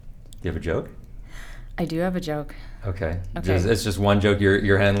you have a joke? I do have a joke. Okay. Okay. It's just one joke.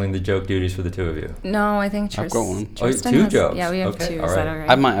 You're handling the joke duties for the two of you. No, I think I've got one. Tristan two has, jokes. Yeah, we have Okay, two. all Is that right. all right?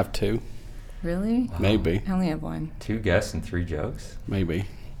 I might have two. Really? Wow. Maybe. I only have one. 2 guests and 3 jokes. Maybe.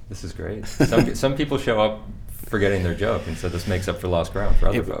 This is great. Some people show up forgetting their joke, and so this makes up for lost ground for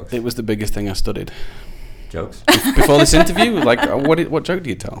other folks. It was the biggest thing I studied. Jokes? Before this interview, like, what joke do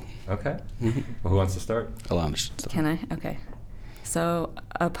you tell? Okay. Mm-hmm. Well, who wants to start? Alana should start. Can I? Okay. So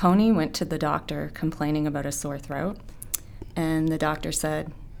a pony went to the doctor complaining about a sore throat, and the doctor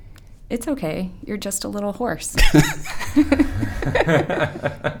said, "It's okay, you're just a little horse."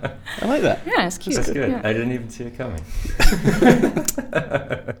 I like that. Yeah, it's cute. That's good. Yeah. I didn't even see it coming.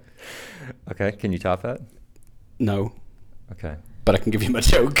 Okay, can you top that? No, Okay. but I can give you my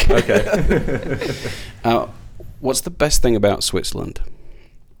joke. Okay. What's the best thing about Switzerland?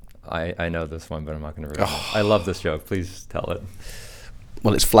 I know this one, but I'm not going to reveal it. I love this joke. Please tell it.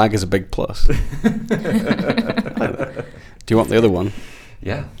 Well, its flag is a big plus. Do you want the other one?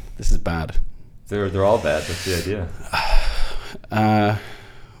 Yeah. This is bad. They're all bad. That's the idea.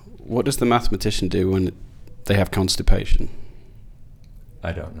 What does the mathematician do when they have constipation?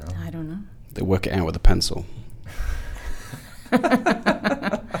 I don't know. I don't know. They work it out with a pencil.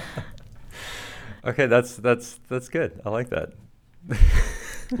 Okay, that's good. I like that.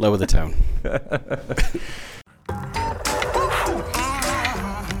 Lower the tone.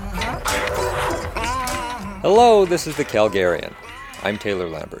 Hello, this is the Calgarian. I'm Taylor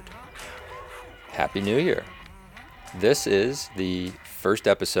Lambert. Happy New Year. This is the first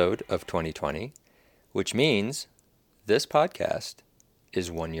episode of 2020, which means this podcast is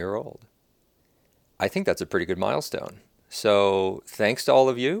 1 year old. I think that's a pretty good milestone. So thanks to all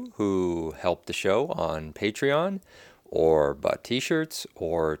of you who helped the show on Patreon, or bought t-shirts,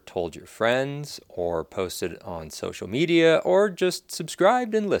 or told your friends, or posted on social media, or just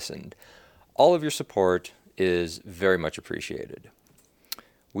subscribed and listened. All of your support is very much appreciated.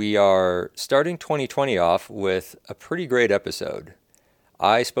 We are starting 2020 off with a pretty great episode.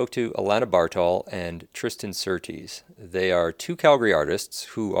 I spoke to Alana Bartol and Tristan Surtees. They are 2 Calgary artists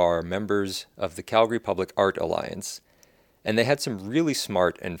who are members of the Calgary Public Art Alliance, and they had some really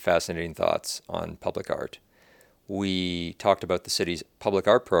smart and fascinating thoughts on public art. We talked about the city's public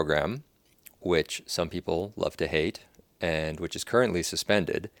art program, which some people love to hate, and which is currently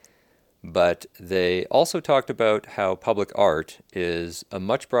suspended. But they also talked about how public art is a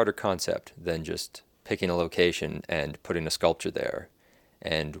much broader concept than just picking a location and putting a sculpture there.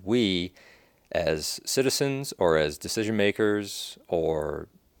 And we, as citizens or as decision makers or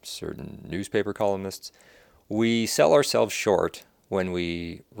certain newspaper columnists, we sell ourselves short when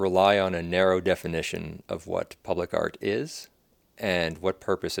we rely on a narrow definition of what public art is and what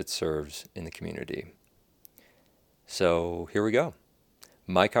purpose it serves in the community. So here we go.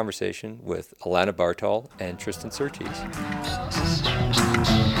 My conversation with Alana Bartol and Tristan Surtees.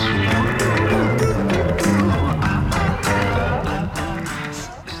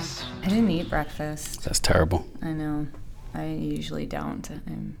 I didn't eat breakfast. That's terrible. I know. I usually don't.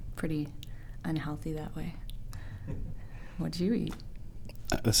 I'm pretty unhealthy that way. What'd you eat?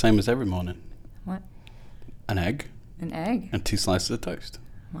 The same as every morning. What? An egg An egg? and 2 slices of toast.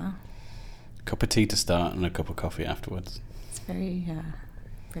 Wow. A cup of tea to start and a cup of coffee afterwards. It's very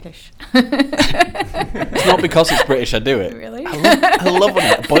British. It's not because it's British I do it. Really? I love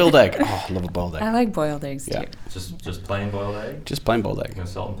a boiled egg. Oh, I love a boiled egg. I like boiled eggs Yeah. too. Just plain boiled egg? Just plain boiled egg. No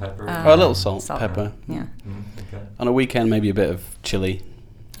salt and pepper? Or a little salt, pepper. Yeah. Okay. On a weekend, maybe a bit of chili.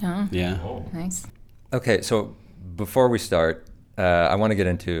 Oh, Yeah. Oh. nice. Okay, so before we start, I want to get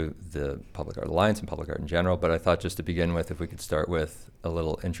into the Public Art Alliance and public art in general, but I thought just to begin with, if we could start with a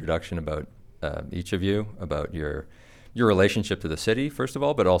little introduction about each of you, about your relationship to the city, first of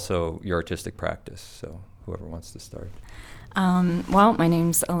all, but also your artistic practice. So whoever wants to start. Well, my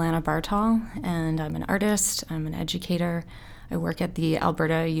name's Alana Bartol, and I'm an artist. I'm an educator. I work at the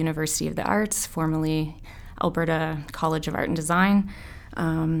Alberta University of the Arts, formerly Alberta College of Art and Design.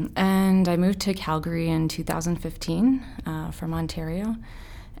 And I moved to Calgary in 2015 from Ontario.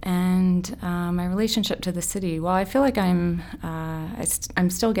 And my relationship to the city, well, I feel like I'm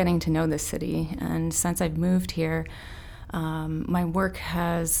still getting to know this city. And since I've moved here, my work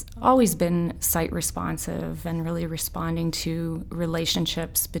has always been site responsive and really responding to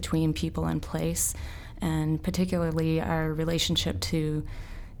relationships between people and place, and particularly our relationship to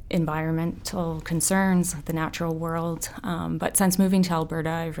environmental concerns, the natural world. But since moving to Alberta,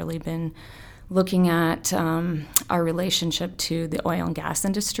 I've really been looking at our relationship to the oil and gas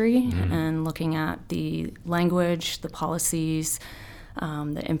industry, and looking at the language, the policies,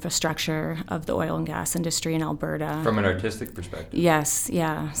 the infrastructure of the oil and gas industry in Alberta. From an artistic perspective? Yes,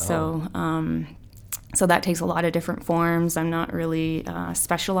 yeah. So that takes a lot of different forms. I'm not really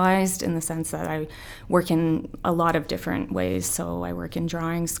specialized in the sense that I work in a lot of different ways. So I work in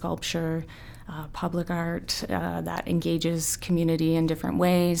drawing, sculpture, public art that engages community in different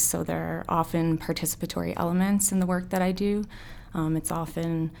ways. So there are often participatory elements in the work that I do. It's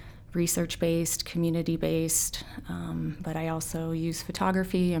often research-based, community-based, but I also use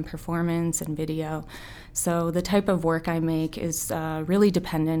photography and performance and video. So the type of work I make is really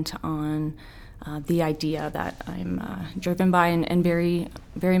dependent on the idea that I'm driven by and very,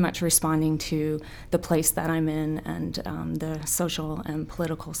 very much responding to the place that I'm in and the social and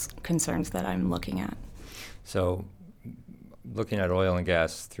political concerns that I'm looking at. So looking at oil and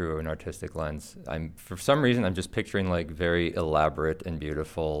gas through an artistic lens, for some reason I'm just picturing like very elaborate and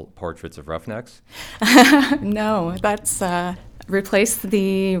beautiful portraits of roughnecks. No, that's replace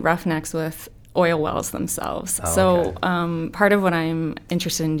the roughnecks with oil wells themselves. Part of what I'm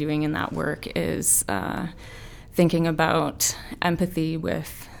interested in doing in that work is thinking about empathy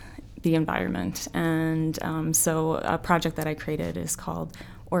with the environment. And so a project that I created is called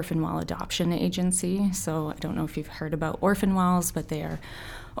Orphan Well Adoption Agency. So I don't know if you've heard about orphan wells, but they are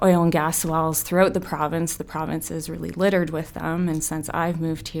oil and gas wells throughout the province. The province is really littered with them, and since I've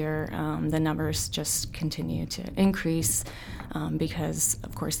moved here, the numbers just continue to increase because,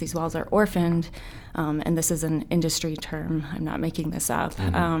 of course, these wells are orphaned, and this is an industry term. I'm not making this up.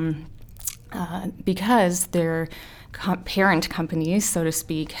 Because their parent companies, so to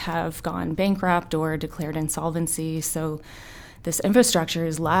speak, have gone bankrupt or declared insolvency. So this infrastructure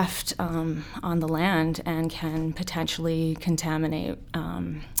is left on the land and can potentially contaminate,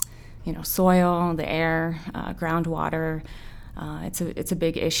 soil, the air, groundwater. It's a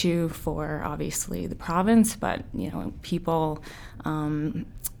big issue for obviously the province, but people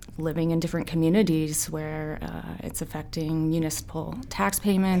living in different communities where it's affecting municipal tax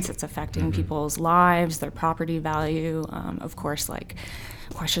payments, it's affecting people's lives, their property value, of course, like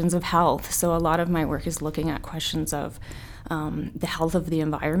questions of health. So a lot of my work is looking at questions of the health of the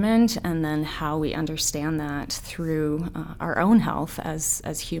environment and then how we understand that through our own health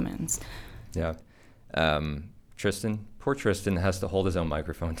as humans. Yeah. Poor Tristan has to hold his own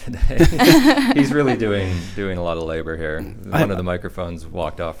microphone today. He's really doing a lot of labor here. One of the microphones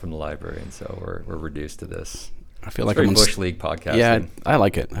walked off from the library, and so we're reduced to this. I feel like I'm on Bush League podcasting. Yeah, I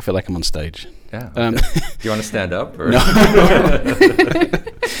like it. I feel like I'm on stage. Yeah. Okay. Do you want to stand up? Or? No.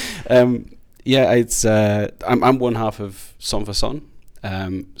 It's I'm one half of Son for Son.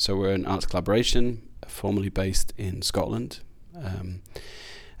 So we're an arts collaboration, formerly based in Scotland.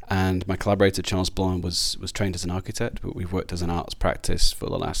 And my collaborator, Charles Blanc, was trained as an architect, but we've worked as an arts practice for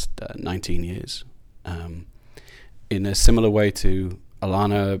the last 19 years. In a similar way to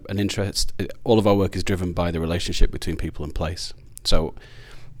Alana, all of our work is driven by the relationship between people and place. So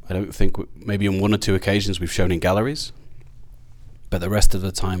I don't think, maybe on one or two occasions we've shown in galleries, but the rest of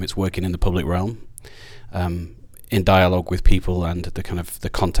the time it's working in the public realm, in dialogue with people and the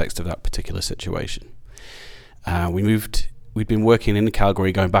context of that particular situation. We'd been working in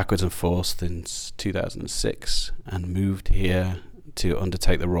Calgary, going backwards and forth since 2006, and moved here to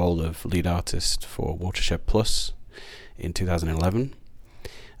undertake the role of lead artist for Watershed Plus in 2011.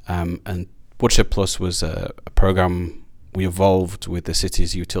 And Watershed Plus was a program we evolved with the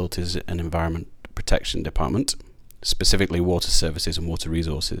city's Utilities and Environment Protection Department, specifically water services and water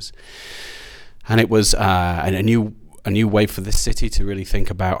resources. And it was a new way for this city to really think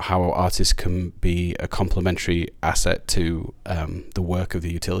about how artists can be a complementary asset to the work of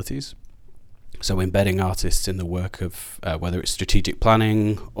the utilities. So embedding artists in the work of whether it's strategic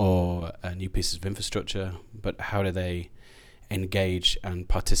planning or new pieces of infrastructure, but how do they engage and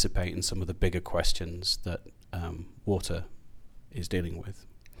participate in some of the bigger questions that water is dealing with.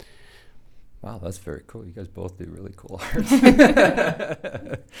 Wow, that's very cool. You guys both do really cool art.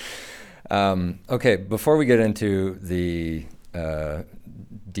 Okay, before we get into the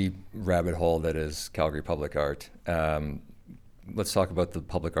deep rabbit hole that is Calgary Public Art, let's talk about the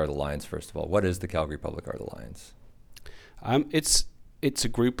Public Art Alliance first of all. What is the Calgary Public Art Alliance? It's a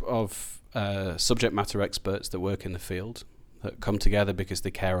group of subject matter experts that work in the field that come together because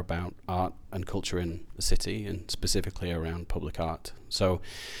they care about art and culture in the city and specifically around public art. So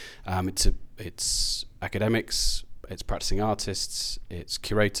it's academics, it's practicing artists, it's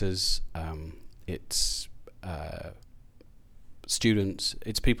curators, it's students,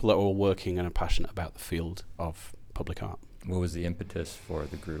 it's people that are all working and are passionate about the field of public art. What was the impetus for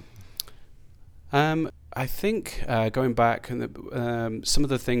the group? I think going back, and some of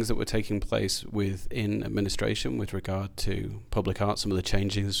the things that were taking place within administration with regard to public art, some of the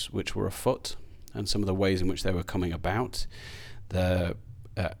changes which were afoot, and some of the ways in which they were coming about,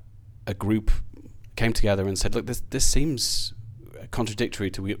 a group came together and said, look, this seems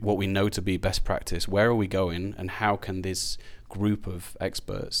contradictory to what we know to be best practice. Where are we going, and how can this group of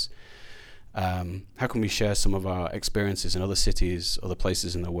experts, how can we share some of our experiences in other cities, other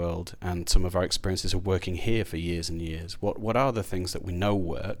places in the world, and some of our experiences of working here for years and years? What are the things that we know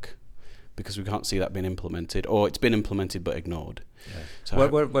work, because we can't see that being implemented, or it's been implemented but ignored? Yeah. So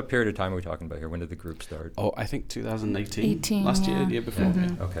what period of time are we talking about here? When did the group start? Oh, I think 2018. Last year, the year before.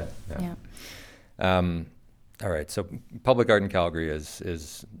 Mm-hmm. Okay. Yeah. All right. So public art in Calgary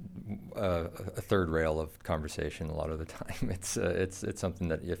is a third rail of conversation a lot of the time. It's something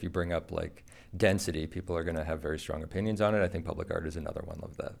that if you bring up like density, people are going to have very strong opinions on it. I think public art is another one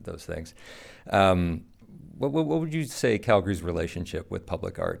of those things. What would you say Calgary's relationship with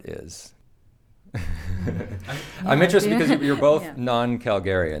public art is? I'm interested because you're both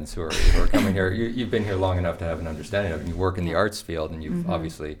non-Calgarians who are coming here. You've been here long enough to have an understanding of it. You work in the arts field, and you've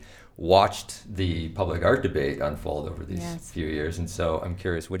obviously watched the public art debate unfold over these few years. And so I'm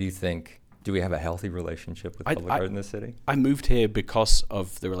curious, what do you think? Do we have a healthy relationship with public art in the city? I moved here because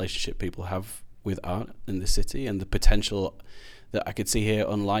of the relationship people have with art in the city and the potential that I could see here,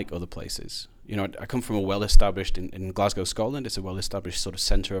 unlike other places. You know, I come from a well-established, in Glasgow, Scotland, it's a well-established sort of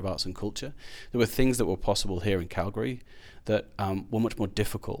centre of arts and culture. There were things that were possible here in Calgary that were much more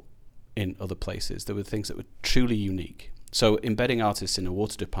difficult in other places. There were things that were truly unique. So embedding artists in a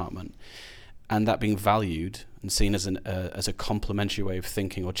water department and that being valued and seen as a complementary way of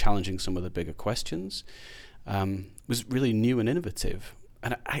thinking or challenging some of the bigger questions was really new and innovative.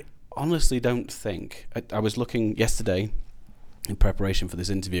 And I honestly don't think... I was looking yesterday in preparation for this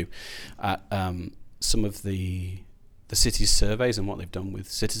interview at some of the city's surveys and what they've done with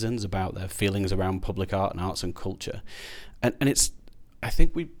citizens about their feelings around public art and arts and culture. And it's... I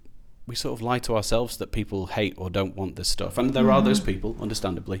think we sort of lie to ourselves that people hate or don't want this stuff. And there are those people,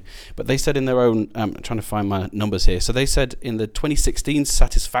 understandably. But they said in their own... I'm trying to find my numbers here. So they said in the 2016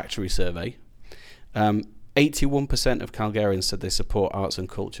 Satisfactory survey, 81% of Calgarians said they support arts and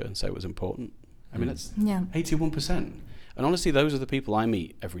culture and say it was important. I mean, that's 81%. And honestly, those are the people I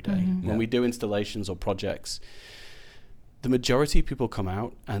meet every day. When we do installations or projects, the majority of people come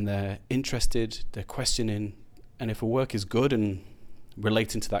out and they're interested, they're questioning, and if a work is good and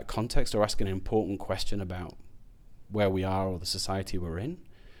relating to that context or asking an important question about where we are or the society we're in,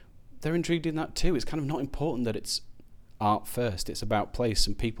 they're intrigued in that too. It's kind of not important that it's art first. It's about place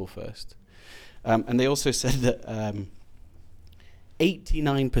and people first. And they also said that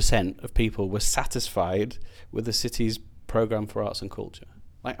 89% of people were satisfied with the city's program for arts and culture.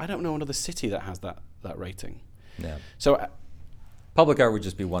 Like, I don't know another city that has that rating. Yeah. So public art would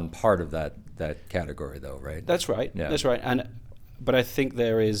just be one part of that category, though, right? That's right. Yeah. That's right. But I think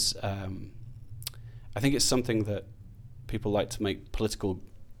there is, I think it's something that people like to make political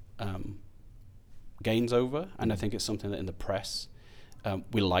gains over, and I think it's something that in the press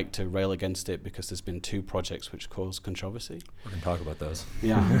we like to rail against it because there's been 2 projects which cause controversy. We're going to talk about those.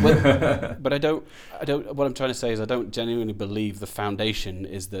 Yeah, but I don't. What I'm trying to say is I don't genuinely believe the foundation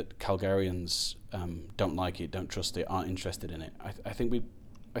is that Calgarians don't like it, don't trust it, aren't interested in it. I think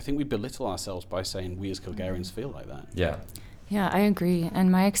we belittle ourselves by saying we as Calgarians feel like that. Yeah. Yeah, I agree. And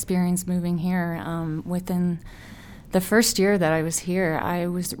my experience moving here, within the first year that I was here, I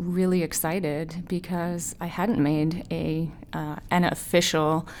was really excited because I hadn't made an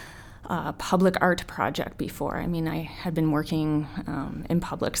official public art project before. I mean, I had been working in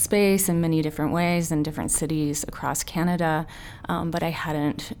public space in many different ways in different cities across Canada, but I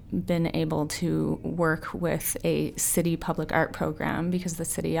hadn't been able to work with a city public art program because the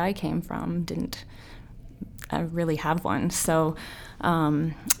city I came from didn't really have one. So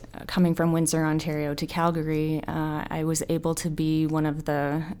coming from Windsor, Ontario to Calgary, I was able to be one of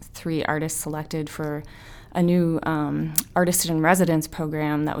the 3 artists selected for a new artist in residence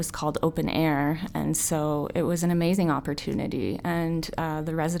program that was called Open Air. And so it was an amazing opportunity. And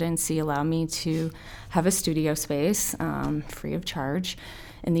the residency allowed me to have a studio space free of charge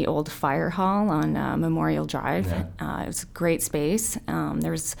in the old fire hall on Memorial Drive. Yeah. It was a great space.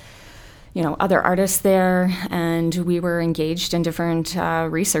 There was other artists there, and we were engaged in different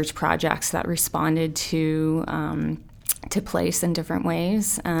research projects that responded to place in different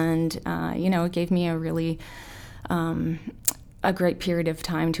ways. And, it gave me a really a great period of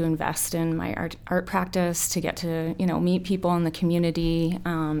time to invest in my art practice, to get to, meet people in the community.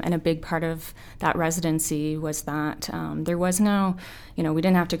 And a big part of that residency was that there was no, we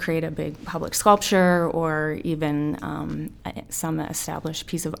didn't have to create a big public sculpture or even some established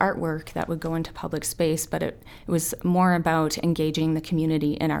piece of artwork that would go into public space, but it was more about engaging the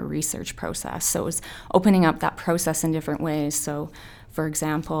community in our research process. So it was opening up that process in different ways. So, for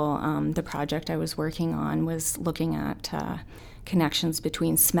example, the project I was working on was looking at connections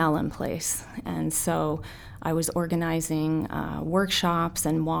between smell and place. And so I was organizing workshops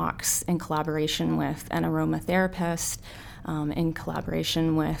and walks in collaboration with an aromatherapist, in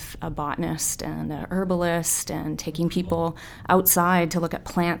collaboration with a botanist and a herbalist, and taking people outside to look at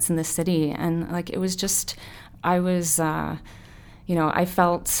plants in the city. And it was just, I was, I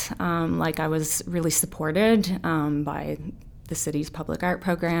felt like I was really supported by the city's public art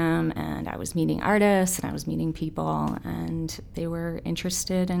program, and I was meeting artists and I was meeting people, and they were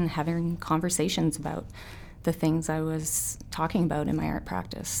interested in having conversations about the things I was talking about in my art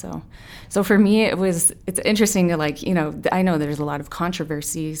practice. So for me, it's interesting to I know there's a lot of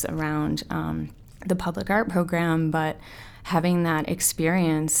controversies around the public art program, but having that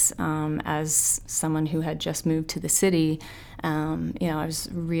experience as someone who had just moved to the city, I was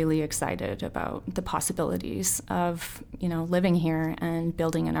really excited about the possibilities of, living here and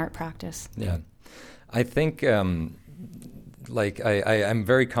building an art practice. Yeah. I think, I'm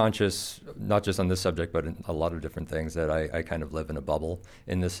very conscious, not just on this subject, but in a lot of different things, that I kind of live in a bubble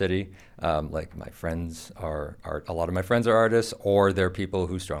in the city. My friends are a lot of my friends are artists, or they're people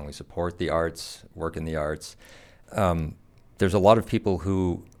who strongly support the arts, work in the arts. There's a lot of people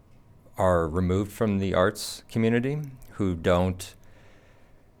who are removed from the arts community, who don't,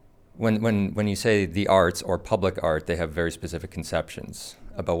 when you say the arts or public art, they have very specific conceptions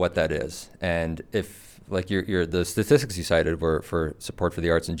about what that is. And if, the statistics you cited were for support for the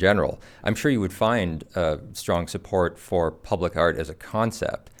arts in general, I'm sure you would find strong support for public art as a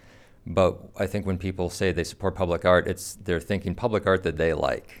concept. But I think when people say they support public art, they're thinking public art that they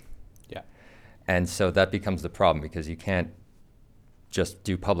like. Yeah. And so that becomes the problem, because you can't just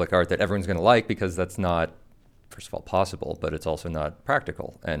do public art that everyone's going to like, because that's not, first of all, possible, but it's also not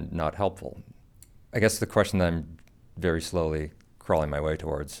practical and not helpful. I guess the question that I'm very slowly crawling my way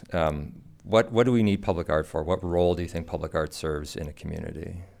towards, what do we need public art for? What role do you think public art serves in a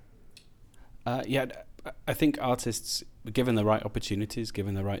community? I think artists, given the right opportunities,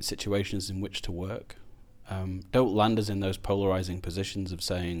 given the right situations in which to work, don't land us in those polarizing positions of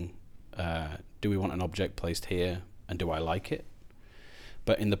saying, do we want an object placed here and do I like it?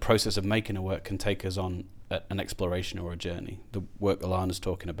 But in the process of making a work can take us on an exploration or a journey. The work Alana's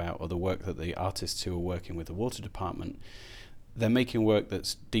talking about, or the work that the artists who are working with the water department, they're making work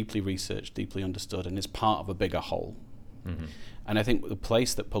that's deeply researched, deeply understood, and is part of a bigger whole. Mm-hmm. And I think the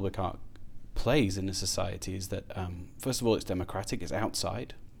place that public art plays in a society is that, first of all, it's democratic, it's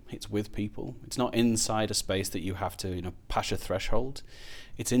outside, it's with people. It's not inside a space that you have to, pass a threshold.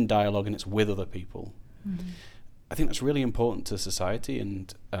 It's in dialogue and it's with other people. Mm-hmm. I think that's really important to society,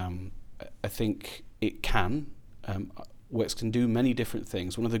 and I think it can. Works can do many different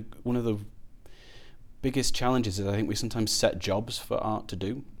things. One of the biggest challenges is I think we sometimes set jobs for art to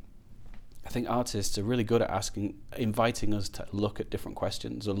do. I think artists are really good at inviting us to look at different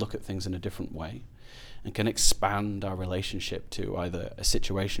questions or look at things in a different way, and can expand our relationship to either a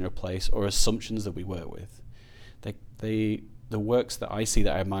situation or a place or assumptions that we work with. The works that I see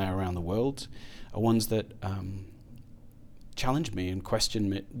that I admire around the world are ones that challenge me and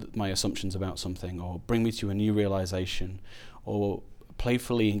question my assumptions about something, or bring me to a new realization, or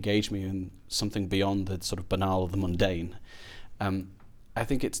playfully engage me in something beyond the sort of banal or the mundane. I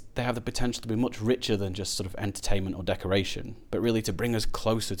think they have the potential to be much richer than just sort of entertainment or decoration, but really to bring us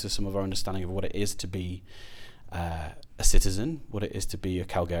closer to some of our understanding of what it is to be a citizen, what it is to be a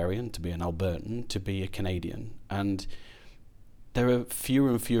Calgarian, to be an Albertan, to be a Canadian. And there are fewer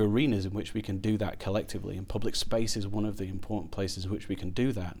and fewer arenas in which we can do that collectively, and public space is one of the important places in which we can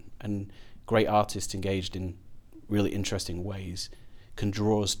do that. And great artists engaged in really interesting ways can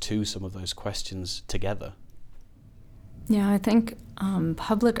draw us to some of those questions together. Yeah, I think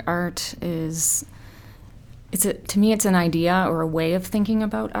public art to me, it's an idea or a way of thinking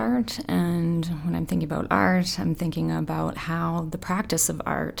about art. And when I'm thinking about art, I'm thinking about how the practice of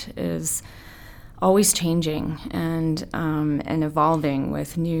art is always changing and evolving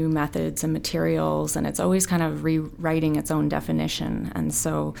with new methods and materials, and it's always kind of rewriting its own definition. And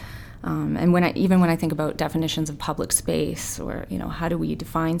so, and when I think about definitions of public space, or how do we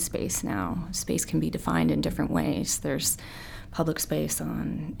define space now? Space can be defined in different ways. There's public space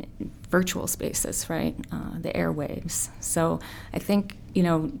on virtual spaces, right? The airwaves. So I think,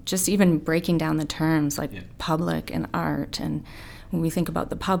 just even breaking down the terms like public and art, and when we think about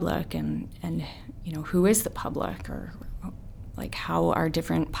the public and who is the public, or like how are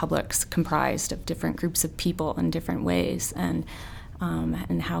different publics comprised of different groups of people in different ways, and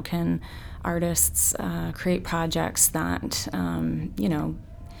how can artists create projects that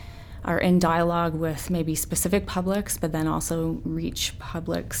are in dialogue with maybe specific publics, but then also reach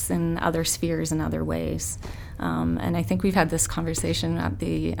publics in other spheres in other ways. And I think we've had this conversation at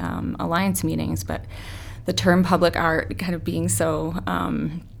the Alliance meetings, but the term public art kind of being so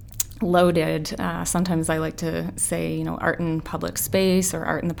loaded, sometimes I like to say, art in public space or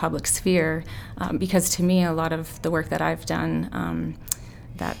art in the public sphere, because to me, a lot of the work that I've done,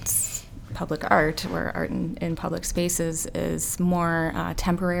 that's public art, or art in public spaces, is more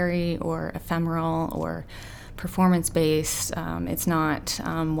temporary or ephemeral or performance-based. It's not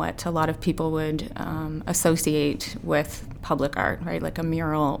what a lot of people would associate with public art, right? Like a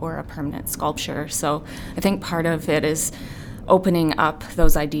mural or a permanent sculpture. So I think part of it is opening up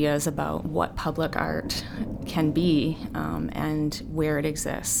those ideas about what public art can be, and where it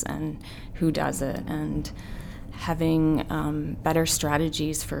exists and who does it, and having better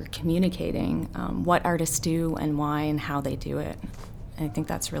strategies for communicating what artists do and why and how they do it. And I think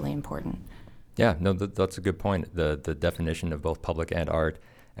that's really important. Yeah, no, that's a good point. The definition of both public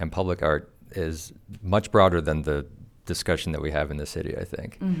and public art is much broader than the discussion that we have in the city, I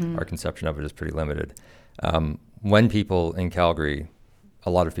think. Mm-hmm. Our conception of it is pretty limited. When people in Calgary, a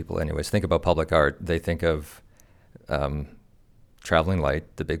lot of people anyways, think about public art, they think of Traveling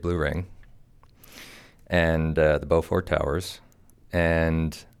Light, the Big Blue Ring, and the Beaufort Towers.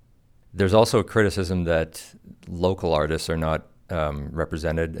 And there's also a criticism that local artists are not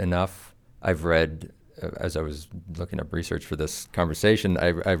represented enough. I've read, as I was looking up research for this conversation,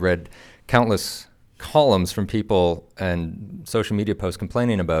 I've read countless columns from people and social media posts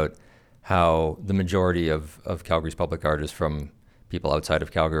complaining about how the majority of Calgary's public art is from people outside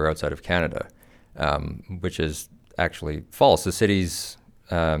of Calgary or outside of Canada, which is actually false. The city's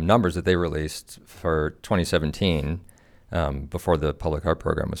numbers that they released for 2017, before the public art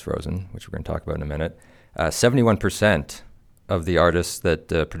program was frozen, which we're going to talk about in a minute, 71% of the artists that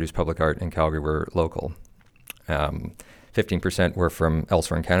produced public art in Calgary were local. 15% were from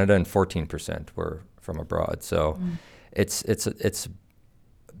elsewhere in Canada, and 14% were from abroad. So it's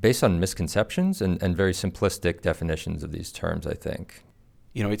based on misconceptions and very simplistic definitions of these terms, I think.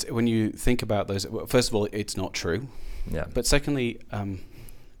 It's when you think about those, first of all, it's not true. Yeah. But secondly,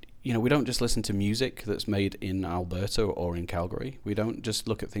 we don't just listen to music that's made in Alberta or in Calgary. We don't just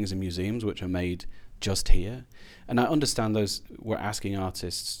look at things in museums which are made just here. And I understand we're asking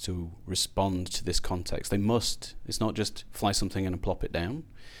artists to respond to this context. They must. It's not just fly something in and plop it down.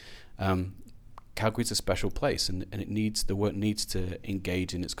 Calgary's a special place, and the work needs to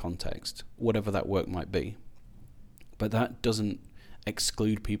engage in its context, whatever that work might be. But that doesn't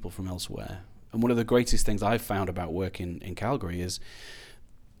exclude people from elsewhere. And one of the greatest things I've found about working in Calgary is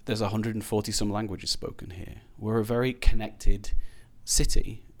there's 140 some languages spoken here. We're a very connected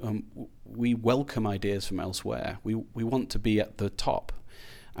city. We welcome ideas from elsewhere. We want to be at the top.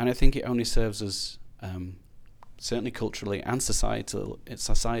 And I think it only serves us, certainly culturally and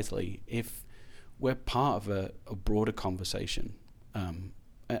societally, if we're part of a broader conversation, and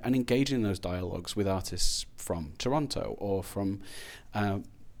engaging in those dialogues with artists from Toronto or from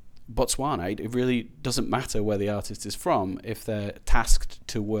Botswana. It really doesn't matter where the artist is from if they're tasked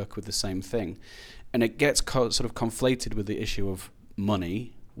to work with the same thing. And it gets sort of conflated with the issue of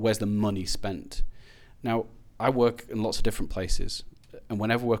money. Where's the money spent? Now, I work in lots of different places, and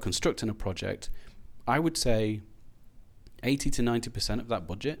whenever we're constructing a project, I would say 80 to 90% of that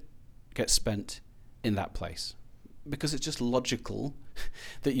budget gets spent in that place, because it's just logical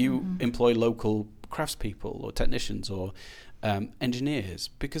that you employ local craftspeople or technicians or engineers,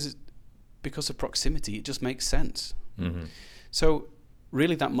 because of proximity. It just makes sense. Mm-hmm. So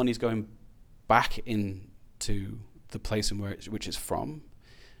really that money's going back into the place in which it's from,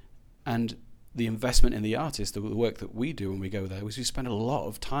 and the investment in the artist, the work that we do when we go there, is we spend a lot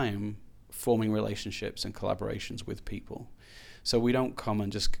of time forming relationships and collaborations with people. So we don't come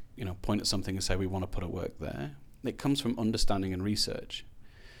and just point at something and say we want to put a work there. It comes from understanding and research.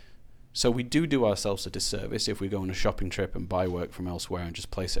 So we do ourselves a disservice if we go on a shopping trip and buy work from elsewhere and just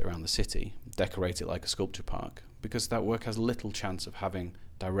place it around the city, decorate it like a sculpture park, because that work has little chance of having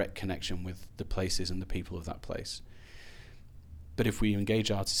direct connection with the places and the people of that place. But if we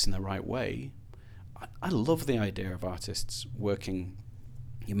engage artists in the right way, I love the idea of artists working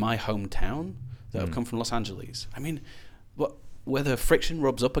in my hometown that have come from Los Angeles. I mean, where the friction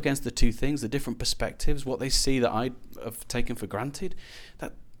rubs up against the two things, the different perspectives, what they see that I have taken for granted,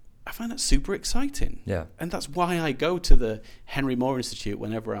 that I find that super exciting. Yeah. And that's why I go to the Henry Moore Institute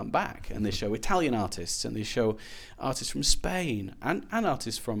whenever I'm back, and they show Italian artists, and they show artists from Spain and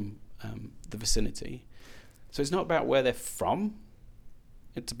artists from the vicinity. So it's not about where they're from,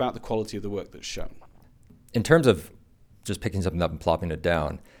 it's about the quality of the work that's shown. In terms of just picking something up and plopping it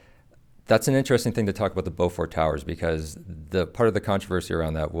down, that's an interesting thing to talk about the Beaufort Towers, because the part of the controversy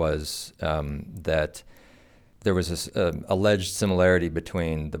around that was that there was this alleged similarity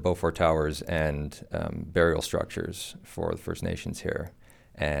between the Beaufort Towers and burial structures for the First Nations here.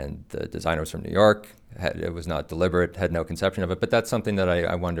 And the designer was from New York. It was not deliberate, had no conception of it. But that's something that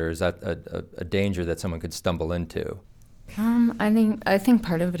I wonder, is that a danger that someone could stumble into? I think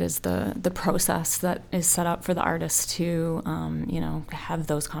part of it is the process that is set up for the artists to have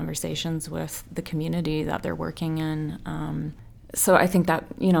those conversations with the community that they're working in. So I think that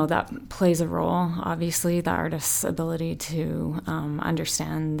that plays a role. Obviously, the artist's ability to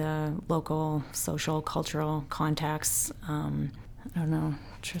understand the local social, cultural context. I don't know,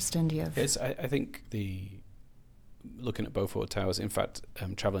 Tristan, do you have? Yes, I think looking at Beaufort Towers, in fact,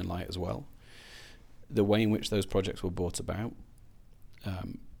 Travelling Light as well. The way in which those projects were brought about,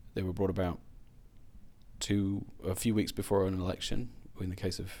 they were brought about a few weeks before an election, in the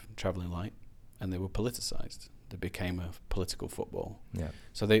case of Travelling Light, and they were politicized. They became a political football. Yeah.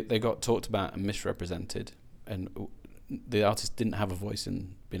 So they got talked about and misrepresented, and the artists didn't have a voice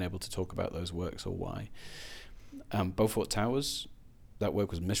in being able to talk about those works or why. Beaufort Towers, that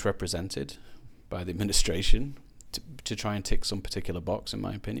work was misrepresented by the administration to try and tick some particular box, in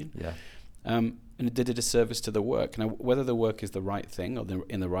my opinion. Yeah. And it did a disservice to the work. Now, whether the work is the right thing or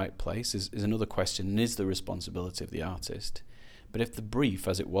in the right place is another question, and is the responsibility of the artist. But if the brief,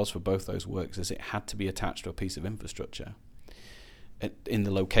 as it was for both those works, is it had to be attached to a piece of infrastructure in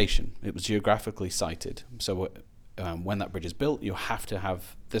the location, it was geographically sited. So when that bridge is built, you have to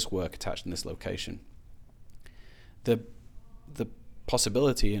have this work attached in this location. The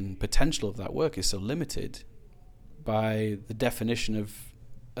possibility and potential of that work is so limited by the definition of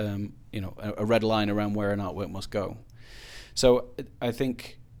a red line around where an artwork must go. So I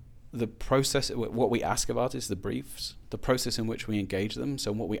think the process, what we ask of artists, the briefs, the process in which we engage them,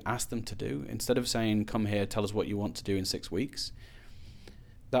 so what we ask them to do, instead of saying, come here, tell us what you want to do in 6 weeks,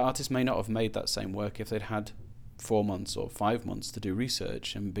 that artist may not have made that same work if they'd had 4 months or 5 months to do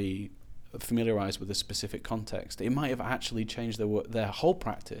research and be familiarized with a specific context. It might have actually changed their whole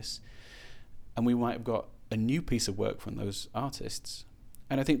practice, and we might have got a new piece of work from those artists.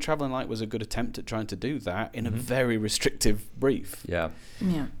 And I think Travelling Light was a good attempt at trying to do that in a very restrictive brief. Yeah.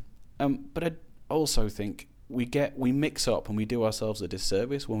 Yeah. But I also think we mix up, and we do ourselves a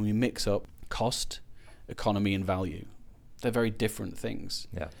disservice when we mix up cost, economy, and value. They're very different things.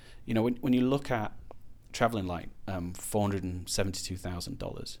 Yeah. When you look at Travelling Light,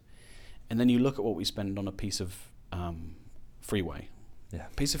 $472,000, and then you look at what we spend on a piece of freeway. Yeah.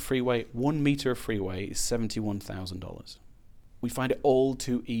 A piece of freeway, 1 meter of freeway is $71,000. We find it all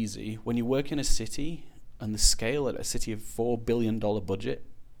too easy when you work in a city, and the scale at a city of $4 billion budget,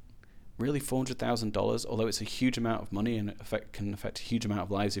 really $400,000, although it's a huge amount of money and can affect a huge amount of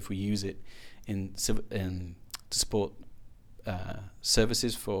lives if we use it to support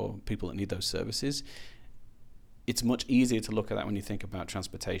services for people that need those services. It's much easier to look at that when you think about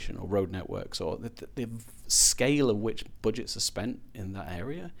transportation or road networks, or the scale of which budgets are spent in that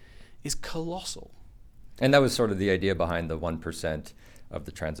area is colossal. And that was sort of the idea behind the 1% of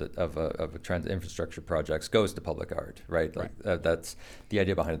the transit of a transit infrastructure projects goes to public art, right? Like that's the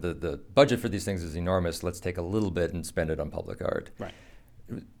idea behind it. The budget for these things is enormous. Let's take a little bit and spend it on public art. Right.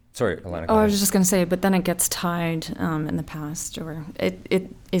 Sorry, Alana. I was just going to say, but then it gets tied in the past, or it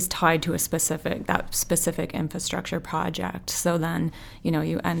is tied to that specific infrastructure project. So then,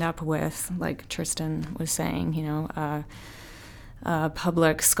 you end up with, like Tristan was saying, a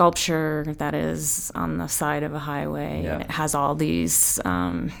public sculpture that is on the side of a highway. Yeah. And it has all these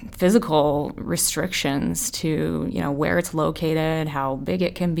physical restrictions to, where it's located, how big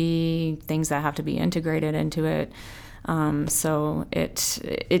it can be, things that have to be integrated into it. So it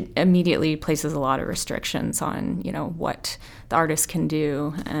immediately places a lot of restrictions on, what the artist can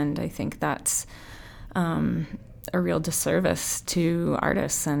do. And I think that's a real disservice to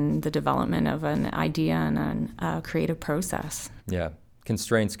artists and the development of an idea and a creative process. Yeah.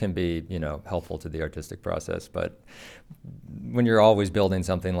 constraints can be, helpful to the artistic process, but when you're always building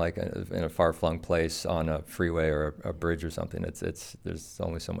something like in a far-flung place on a freeway or a bridge or something, there's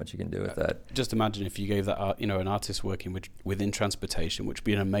only so much you can do with that. Just imagine if you gave that an artist working within transportation, which would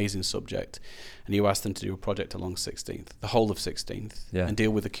be an amazing subject, and you asked them to do a project along 16th, the whole of 16th, and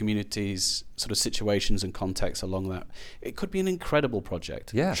deal with the community's sort of situations and contexts along that. It could be an incredible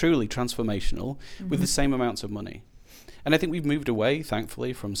project, truly transformational, with the same amounts of money. And I think we've moved away,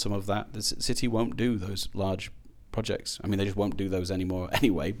 thankfully, from some of that. The city won't do those large projects. I mean, they just won't do those anymore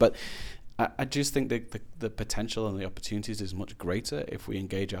anyway. But I just think that the potential and the opportunities is much greater if we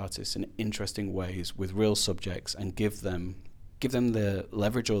engage artists in interesting ways with real subjects and give them the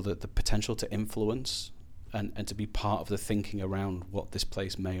leverage or the potential to influence and to be part of the thinking around what this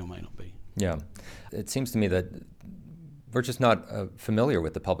place may or may not be. Yeah. It seems to me that we're just not familiar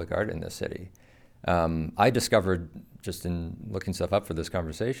with the public art in this city. I discovered, just in looking stuff up for this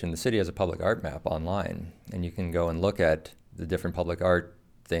conversation, the city has a public art map online, and you can go and look at the different public art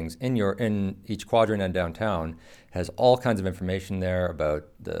things in each quadrant, and downtown has all kinds of information there about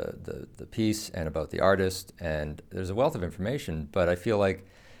the piece and about the artist, and there's a wealth of information, but I feel like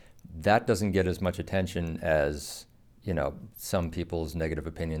that doesn't get as much attention as, some people's negative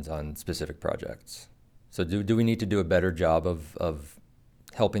opinions on specific projects. So do we need to do a better job of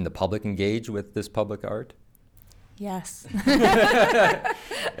helping the public engage with this public art? Yes. Yeah,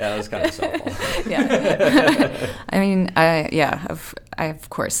 that was kind of softball. Yeah. I mean, of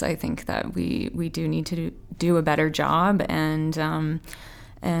course, I think that we do need to do a better job and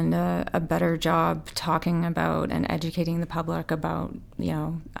a better job talking about and educating the public about,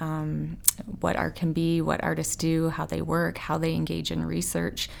 what art can be, what artists do, how they work, how they engage in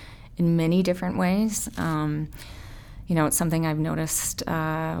research in many different ways. It's something I've noticed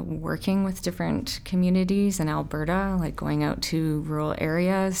working with different communities in Alberta, like going out to rural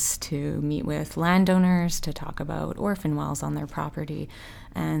areas to meet with landowners to talk about orphan wells on their property.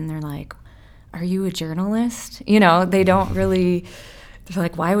 And they're like, are you a journalist? They don't really, they're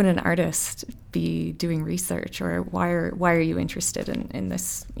like, why would an artist be doing research? Or why are you interested in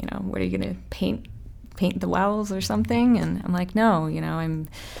this? What are you going to paint the wells or something? And I'm like, no,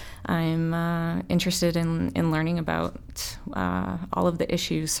 I'm interested in learning about all of the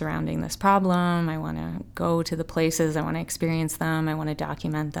issues surrounding this problem. I want to go to the places. I want to experience them. I want to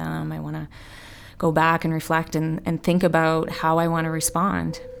document them. I want to go back and reflect and think about how I want to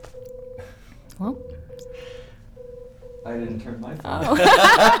respond. Well, I didn't turn my phone.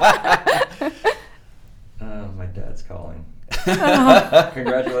 Oh. My dad's calling.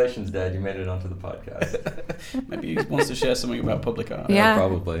 Congratulations, Dad. You made it onto the podcast. Maybe he wants to share something about public art. Yeah,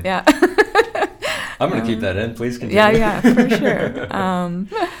 probably. Yeah. I'm going to keep that in. Please continue. Yeah, for sure.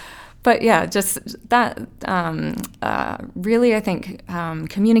 But yeah, just that really, I think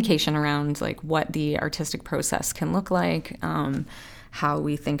communication around like what the artistic process can look like, how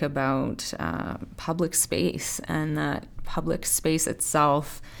we think about public space, and that public space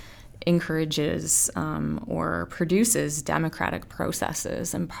itself encourages or produces democratic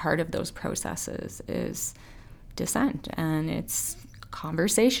processes, and part of those processes is dissent, and it's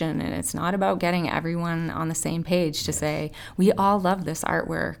conversation, and it's not about getting everyone on the same page to say we all love this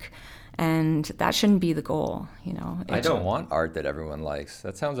artwork, and that shouldn't be the goal. I don't want art that everyone likes.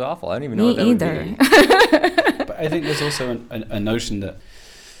 That sounds awful. I don't even know what that would be. But I think there's also a notion that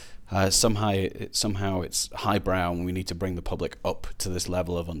somehow it's highbrow, and we need to bring the public up to this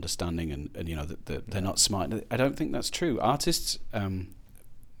level of understanding, and that they're not smart. I don't think that's true. Artists,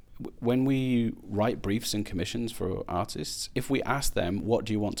 when we write briefs and commissions for artists, if we ask them, what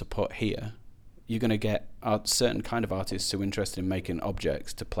do you want to put here, you're going to get certain kind of artists who are interested in making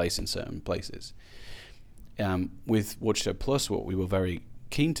objects to place in certain places. With Watershed Plus, what we were very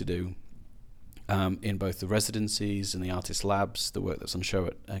keen to do in both the residencies and the artist labs, the work that's on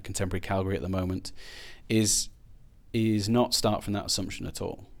show at Contemporary Calgary at the moment, is not start from that assumption at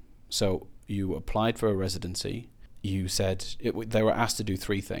all. So you applied for a residency. You said they were asked to do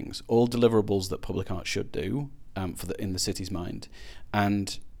three things, all deliverables that public art should do in the city's mind,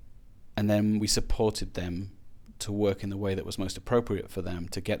 and then we supported them to work in the way that was most appropriate for them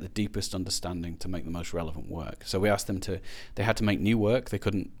to get the deepest understanding to make the most relevant work. So we asked them they had to make new work. They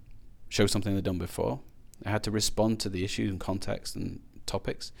couldn't show something they'd done before. They had to respond to the issues and context and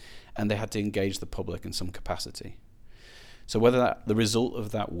topics, and they had to engage the public in some capacity. So whether the result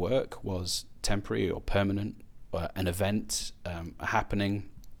of that work was temporary or permanent, an event, a happening,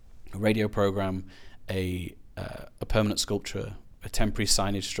 a radio program, a permanent sculpture, a temporary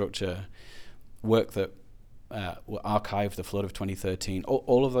signage structure, work that were archived, the flood of 2013,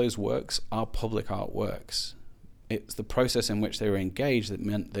 all of those works are public art works It's the process in which they were engaged that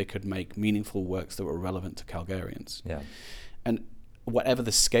meant they could make meaningful works that were relevant to Calgarians. Yeah. And whatever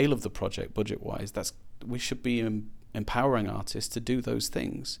the scale of the project, budget-wise, we should be empowering artists to do those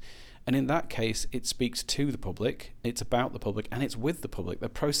things. And in that case, it speaks to the public, it's about the public, and it's with the public. The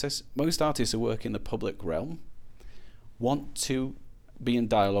process, most artists who work in the public realm want to be in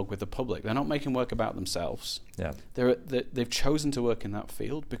dialogue with the public. They're not making work about themselves. Yeah. They've chosen to work in that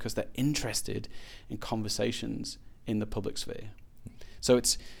field because they're interested in conversations in the public sphere. So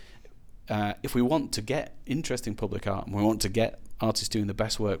it's if we want to get interesting public art, and we want to get artists doing the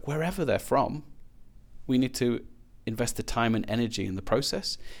best work wherever they're from, we need to invest the time and energy in the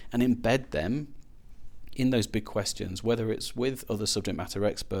process and embed them in those big questions, whether it's with other subject matter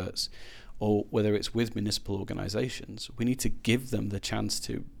experts or whether it's with municipal organizations. We need to give them the chance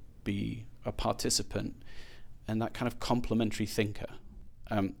to be a participant and that kind of complementary thinker.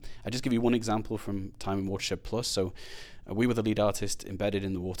 I'll just give you one example from Time in Watershed Plus. So we were the lead artist embedded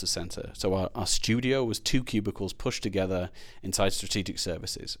in the water centre. So our studio was 2 cubicles pushed together inside strategic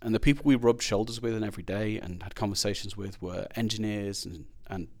services. And the people we rubbed shoulders with every day and had conversations with were engineers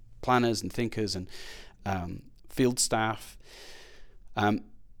and planners and thinkers and field staff.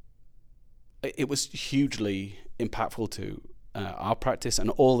 It was hugely impactful to our practice and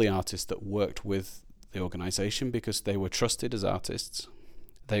all the artists that worked with the organisation because they were trusted as artists.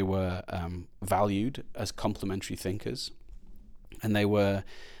 They were valued as complementary thinkers, and they were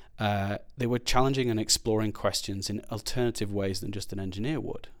challenging and exploring questions in alternative ways than just an engineer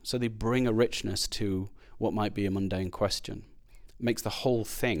would. So they bring a richness to what might be a mundane question. It makes the whole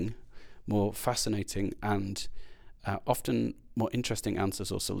thing more fascinating and often more interesting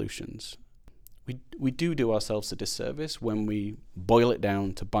answers or solutions. We do ourselves a disservice when we boil it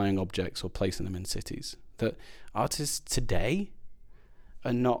down to buying objects or placing them in cities. That artists today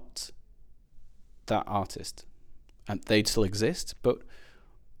are not that artist, and they still exist, but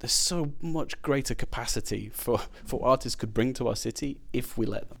there's so much greater capacity for artists could bring to our city if we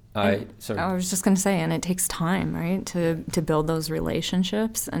let them. I was just going to say, and it takes time, right, to build those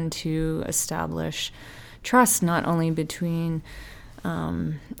relationships and to establish trust, not only between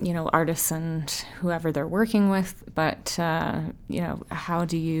artists and whoever they're working with, but how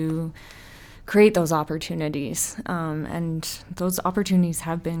do you create those opportunities, and those opportunities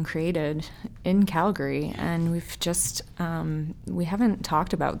have been created in Calgary, and we've just we haven't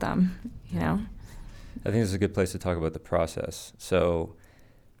talked about them. I think this is a good place to talk about the process. So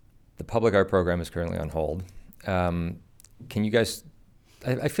the public art program is currently on hold. Can you guys,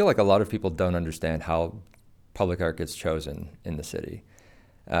 I feel like a lot of people don't understand how public art gets chosen in the city.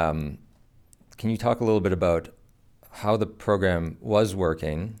 Can you talk a little bit about how the program was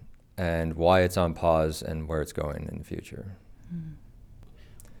working and why it's on pause and where it's going in the future?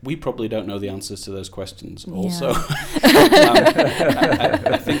 We probably don't know the answers to those questions also. Yeah.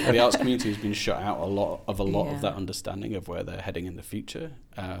 I think the arts community has been shut out a lot of that understanding of where they're heading in the future.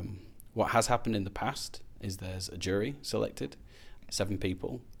 What has happened in the past is there's a jury selected, 7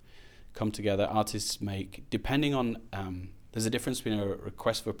 people, come together. Artists make, depending on, there's a difference between a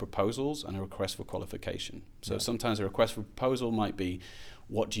request for proposals and a request for qualification. So sometimes a request for proposal might be,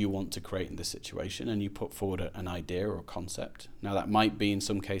 what do you want to create in this situation? And you put forward an idea or a concept. Now that might be in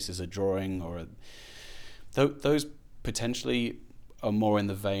some cases a drawing or those potentially are more in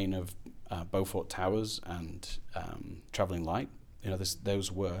the vein of Beaufort Towers and Travelling Light.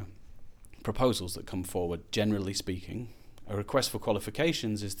 Those were proposals that come forward, generally speaking. A request for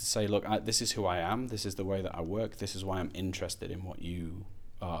qualifications is to say, look, this is who I am, this is the way that I work, this is why I'm interested in what you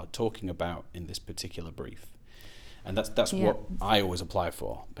are talking about in this particular brief. And that's what I always apply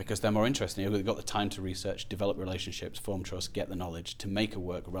for, because they're more interesting. They've got the time to research, develop relationships, form trust, get the knowledge to make a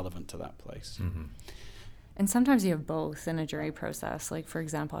work relevant to that place. Mm-hmm. And sometimes you have both in a jury process. Like, for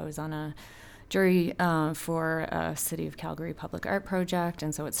example, I was on a jury for a City of Calgary public art project,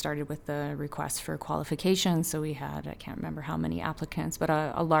 and so it started with the request for qualifications. So we had, I can't remember how many applicants, but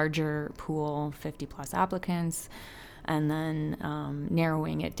a larger pool, 50 plus applicants, and then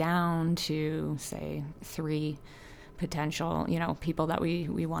narrowing it down to, say, 3 potential, people that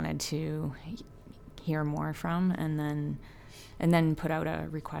we wanted to hear more from, and then put out a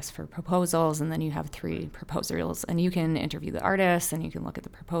request for proposals, and then you have 3 proposals, and you can interview the artists, and you can look at the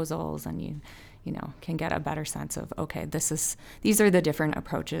proposals, and you can get a better sense of, okay, these are the different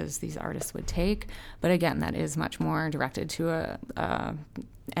approaches these artists would take. But again, that is much more directed to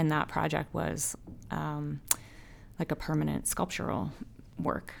and that project was like a permanent sculptural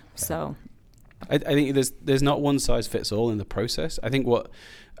work. So I think there's not one size fits all in the process. I think what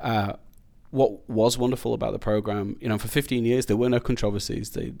what was wonderful about the program, for 15 years there were no controversies.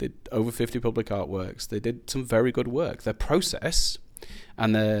 They did over 50 public artworks. They did some very good work. Their process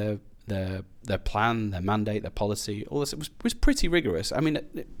and their plan, their mandate, their policy, all this was pretty rigorous. I mean,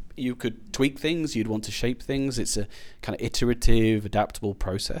 you could tweak things, you'd want to shape things. It's a kind of iterative, adaptable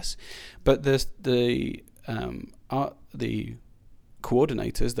process. But the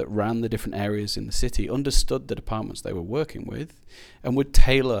coordinators that ran the different areas in the city understood the departments they were working with and would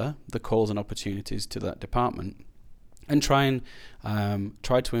tailor the calls and opportunities to that department and try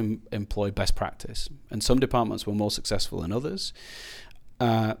to employ best practice. And some departments were more successful than others,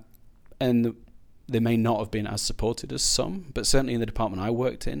 and they may not have been as supported as some, but certainly in the department I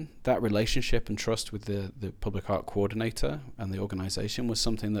worked in, that relationship and trust with the public art coordinator and the organisation was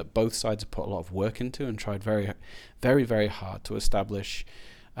something that both sides put a lot of work into and tried very, very, very hard to establish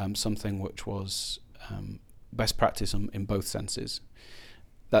something which was best practice in both senses.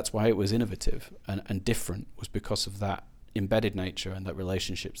 That's why it was innovative and different, was because of that embedded nature and that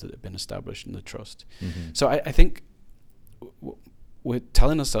relationships that had been established and the trust. Mm-hmm. So I think we're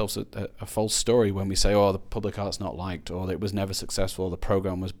telling ourselves a false story when we say, the public art's not liked, or it was never successful, or the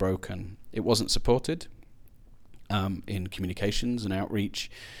program was broken. It wasn't supported in communications and outreach,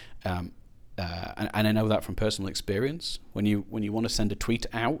 and I know that from personal experience. When you want to send a tweet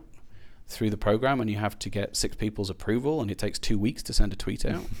out through the program and you have to get 6 people's approval and it takes 2 weeks to send a tweet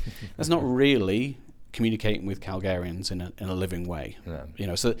out, that's not really communicating with Calgarians in a living way.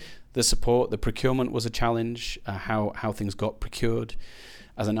 Yeah. So the support, the procurement was a challenge, how things got procured.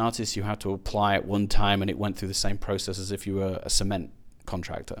 As an artist, you had to apply at one time and it went through the same process as if you were a cement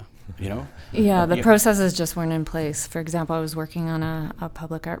contractor, Yeah, the processes just weren't in place. For example, I was working on a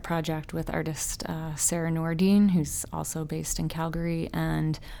public art project with artist Sarah Nordine, who's also based in Calgary,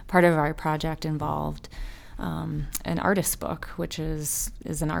 and part of our project involved an artist book, which is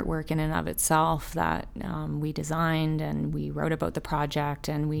an artwork in and of itself that we designed, and we wrote about the project,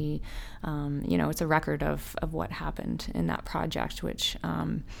 and we, it's a record of what happened in that project, which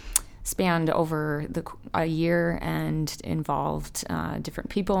spanned over a year and involved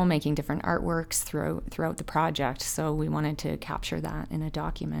different people making different artworks throughout the project. So we wanted to capture that in a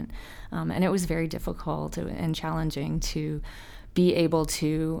document, and it was very difficult and challenging to be able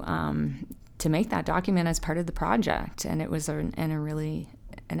to make that document as part of the project. And it was a really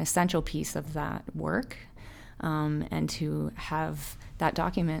an essential piece of that work, and to have that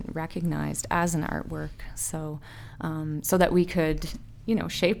document recognized as an artwork, so that we could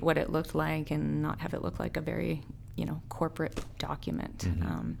shape what it looked like and not have it look like a very corporate document.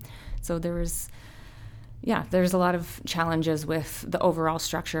 Mm-hmm. So there's a lot of challenges with the overall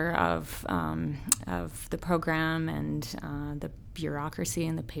structure of the program and the bureaucracy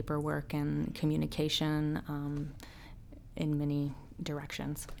and the paperwork and communication in many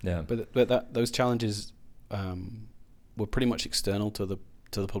directions. Yeah, but those challenges were pretty much external to the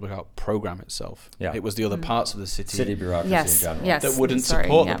public art program itself. Yeah. It was the other parts of the city bureaucracy in general that wouldn't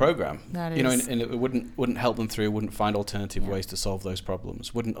support the program. And it wouldn't help them through, wouldn't find alternative ways to solve those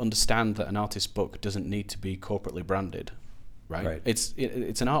problems, wouldn't understand that an artist's book doesn't need to be corporately branded. Right. It's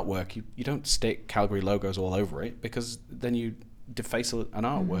an artwork. You don't stick Calgary logos all over it, because then you deface an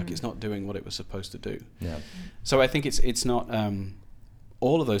artwork. Mm-hmm. It's not doing what it was supposed to do. Yeah. So I think it's not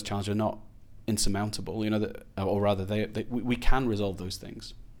all of those challenges are not insurmountable, or rather we can resolve those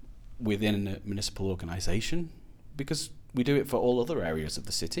things within a municipal organisation, because we do it for all other areas of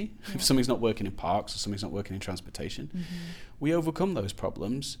the city. Yeah. If something's not working in parks or something's not working in transportation, mm-hmm. we overcome those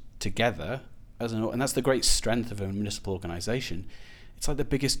problems together and that's the great strength of a municipal organisation. It's like the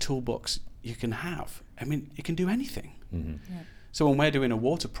biggest toolbox you can have. I mean, it can do anything. Mm-hmm. Yeah. So when we're doing a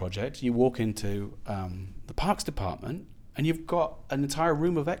water project, you walk into the parks department and you've got an entire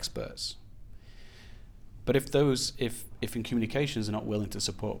room of experts. But if in communications are not willing to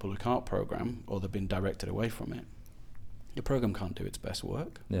support a public art program, or they've been directed away from it, your program can't do its best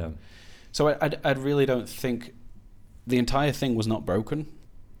work. Yeah. So I really don't think the entire thing was not broken.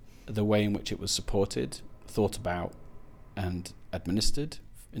 The way in which it was supported, thought about, and administered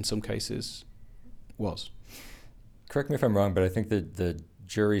in some cases was. Correct me if I'm wrong, but I think the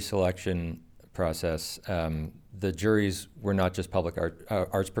jury selection process, the juries were not just public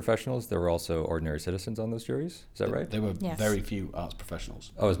arts professionals, there were also ordinary citizens on those juries. Is that right? There were very few arts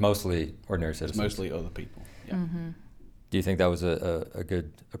professionals. Oh, it was mostly ordinary citizens. It was mostly other people, yeah. Mm-hmm. Do you think that was a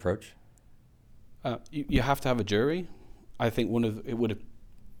good approach? You have to have a jury. I think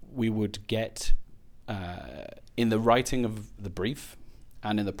we would get in the writing of the brief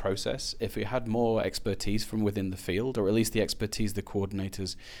and in the process, if we had more expertise from within the field, or at least the expertise the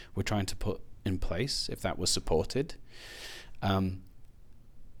coordinators were trying to put in place, if that was supported,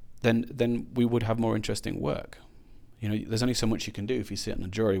 then we would have more interesting work. You know, there's only so much you can do if you sit in a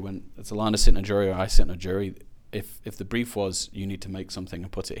jury. When it's Alana sitting in a jury or I sit in a jury, if the brief was you need to make something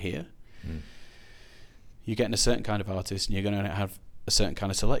and put it here, you're getting a certain kind of artist and you're going to have a certain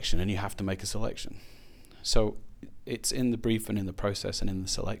kind of selection, and you have to make a selection. So it's in the brief and in the process and in the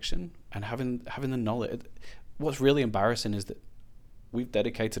selection, and having the knowledge. What's really embarrassing is that we've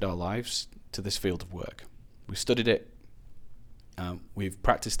dedicated our lives to this field of work. We've studied it, we've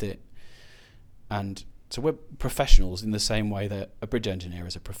practiced it, and so we're professionals in the same way that a bridge engineer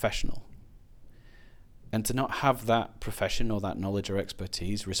is a professional. And to not have that profession or that knowledge or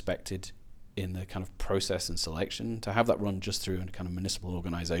expertise respected in the kind of process and selection, to have that run just through a kind of municipal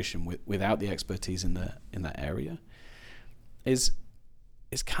organisation without the expertise in that area, is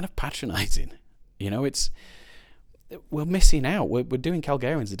kind of patronising. You know, we're missing out. We're doing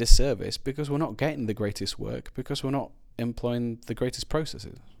Calgarians a disservice because we're not getting the greatest work, because we're not employing the greatest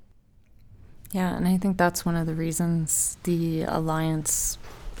processes. Yeah, and I think that's one of the reasons the Alliance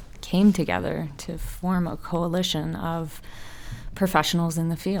came together, to form a coalition of professionals in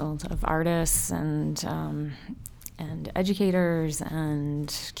the field, of artists and educators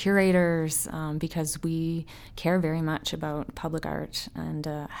and curators, because we care very much about public art and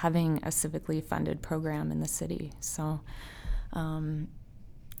having a civically funded program in the city. So, having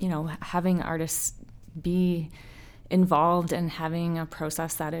artists be involved and having a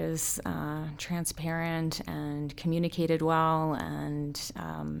process that is transparent and communicated well, and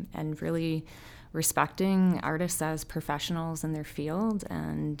really respecting artists as professionals in their field,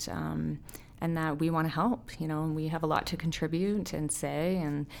 and that we want to help, and we have a lot to contribute and say,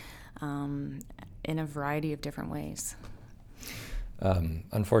 and in a variety of different ways.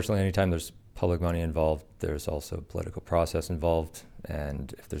 Unfortunately, anytime there's public money involved, there's also political process involved,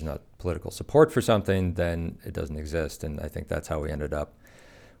 and if there's not political support for something, then it doesn't exist. And I think that's how we ended up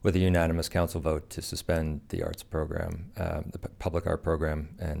with a unanimous council vote to suspend the arts program, the public art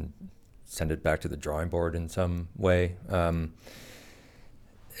program, and send it back to the drawing board in some way.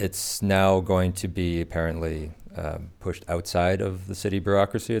 It's now going to be apparently pushed outside of the city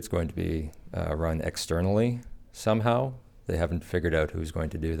bureaucracy. It's going to be run externally somehow. They haven't figured out who's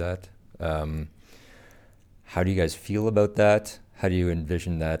going to do that. How do you guys feel about that? How do you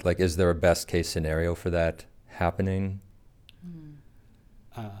envision that? Like, is there a best case scenario for that happening?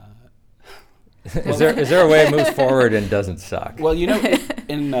 Is there a way it moves forward and doesn't suck? Well,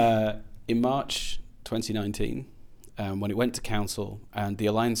 in March 2019, when it went to council, and the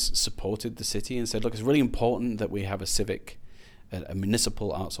Alliance supported the city and said, look, it's really important that we have a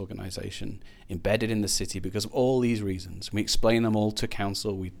municipal arts organisation embedded in the city because of all these reasons. We explained them all to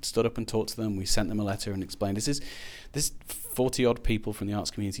council. We stood up and talked to them. We sent them a letter and explained this 40-odd people from the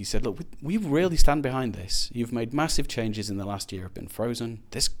arts community said, look, we really stand behind this. You've made massive changes in the last year, have been frozen.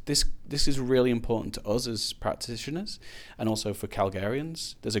 This is really important to us as practitioners, and also for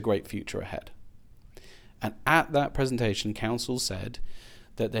Calgarians. There's a great future ahead. And at that presentation, council said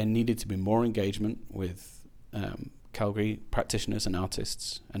that there needed to be more engagement with Calgary practitioners and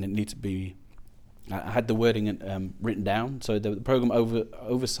artists, and it needed to be, I had the wording written down, so the program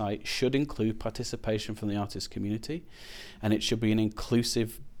oversight should include participation from the artist community, and it should be an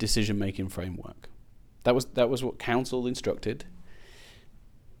inclusive decision-making framework. That was what council instructed.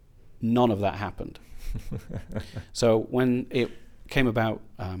 None of that happened. So when it came about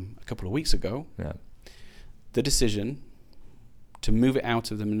a couple of weeks ago, the decision to move it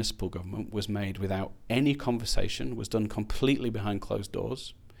out of the municipal government was made without any conversation, was done completely behind closed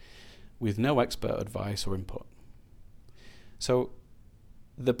doors, with no expert advice or input. So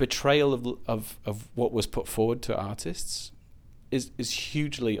the betrayal of what was put forward to artists is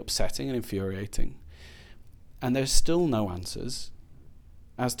hugely upsetting and infuriating. And there's still no answers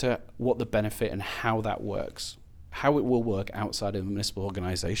as to what the benefit and how that works, how it will work outside of a municipal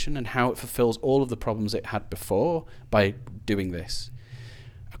organisation, and how it fulfills all of the problems it had before by doing this.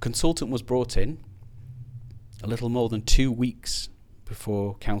 A consultant was brought in a little more than 2 weeks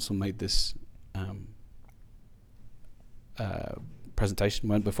before council made this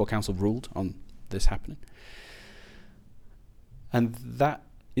presentation, before council ruled on this happening. And that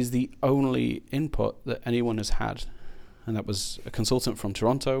is the only input that anyone has had. And that was a consultant from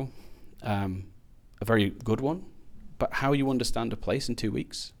Toronto, a very good one. But how you understand a place in 2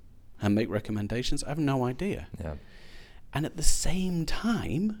 weeks and make recommendations, I have no idea. Yeah. And at the same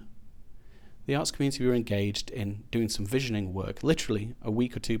time, the arts community were engaged in doing some visioning work, literally a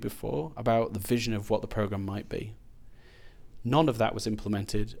week or two before, about the vision of what the program might be. None of that was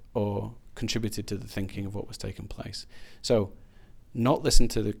implemented or contributed to the thinking of what was taking place. So, not listened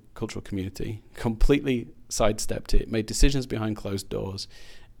to the cultural community, completely sidestepped it, made decisions behind closed doors,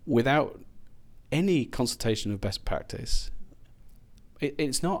 without any consultation of best practice,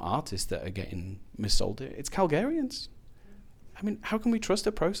 it's not artists that are getting missold. It's Calgarians. I mean, how can we trust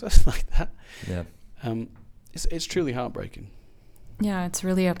a process like that? Yeah. It's truly heartbreaking. Yeah, it's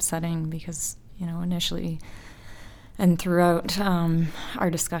really upsetting because, initially and throughout our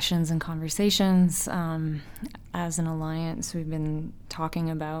discussions and conversations as an alliance, we've been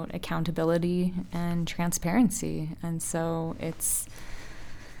talking about accountability and transparency. And so it's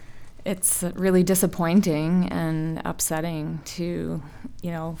really disappointing and upsetting to,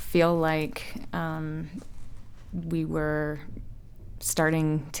 feel like we were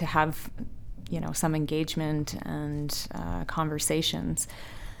starting to have, some engagement and conversations,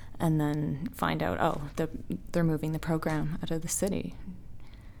 and then find out, they're moving the program out of the city.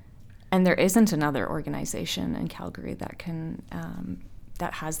 And there isn't another organization in Calgary that can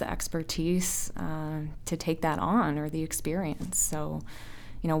that has the expertise to take that on, or the experience. So,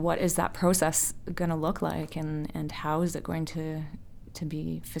 what is that process going to look like, and how is it going to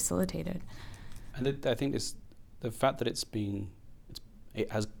be facilitated? And I think it's the fact that it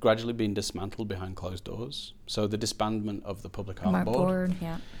has gradually been dismantled behind closed doors. So the disbandment of the Public Art Board,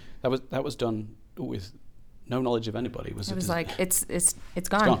 yeah, that was done with no knowledge of anybody. It was like it's gone. It's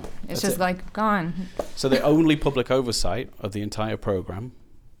gone. Just like gone. So the only public oversight of the entire program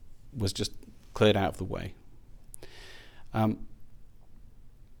was just cleared out of the way. And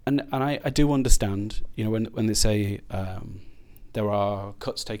I do understand, when they say there are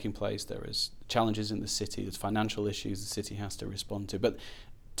cuts taking place, there is challenges in the city, there's financial issues the city has to respond to. But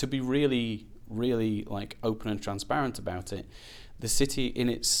to be really, really like open and transparent about it, the city in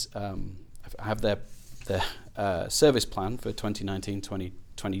its have their service plan for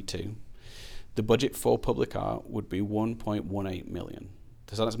 2019-2022. The budget for public art would be 1.18 million.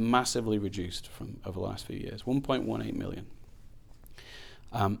 So that's massively reduced from over the last few years. 1.18 million.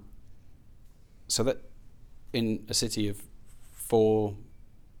 So that in a city of $4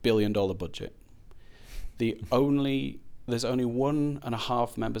 billion budget, there's only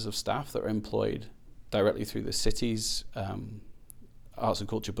 1.5 members of staff that are employed directly through the city's arts and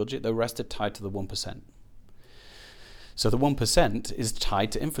culture budget. The rest are tied to the 1%. So the 1% is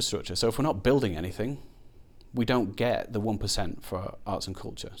tied to infrastructure. So if we're not building anything, we don't get the 1% for arts and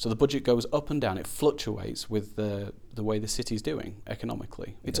culture. So the budget goes up and down. It fluctuates with the way the city's doing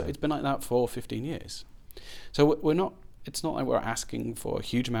economically. It's been like that for 15 years. So it's not like we're asking for a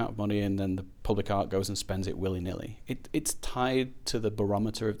huge amount of money and then the public art goes and spends it willy-nilly. It's tied to the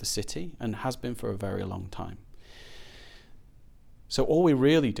barometer of the city and has been for a very long time. So all we're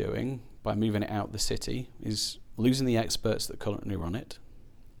really doing by moving it out the city is losing the experts that currently run it,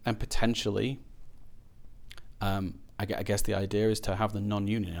 and potentially, I guess the idea is to have them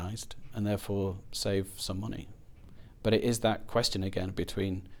non-unionized and therefore save some money. But it is that question again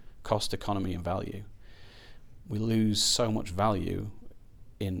between cost, economy, and value. We lose so much value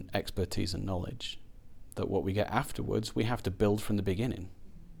in expertise and knowledge that what we get afterwards, we have to build from the beginning.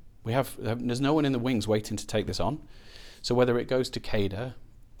 There's no one in the wings waiting to take this on. So whether it goes to CADA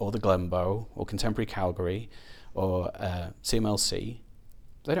or the Glenbow or Contemporary Calgary or CMLC,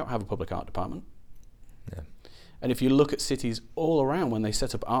 they don't have a public art department. Yeah. And if you look at cities all around, when they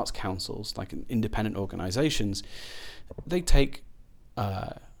set up arts councils, like independent organizations, they take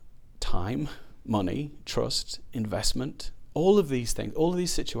time, money, trust, investment, all of these things, all of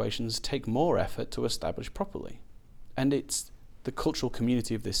these situations take more effort to establish properly. And it's the cultural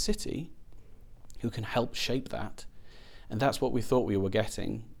community of this city who can help shape that. And that's what we thought we were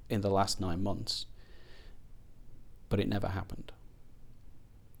getting in the last 9 months. But it never happened.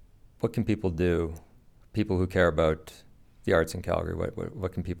 What can people do, people who care about the arts in Calgary,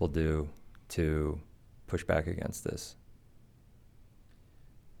 what can people do to push back against this?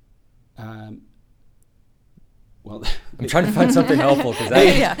 Well, I'm trying to find something helpful because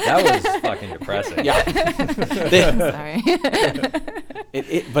that was fucking depressing. Yeah. Sorry.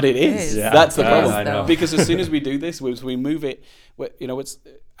 But it is. Yeah. That's the problem. I know. Because as soon as we do this, we move it.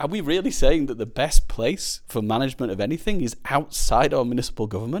 Are we really saying that the best place for management of anything is outside our municipal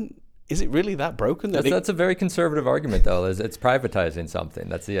government? Is it really that broken? That's a very conservative argument, though. It's privatizing something.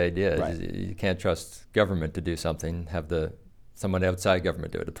 That's the idea. Right. You can't trust government to do something. Have someone outside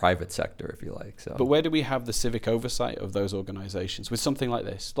government do it, a private sector, if you like. So. But where do we have the civic oversight of those organizations with something like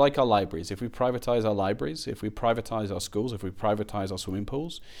this? Like our libraries. If we privatize our libraries, if we privatize our schools, if we privatize our swimming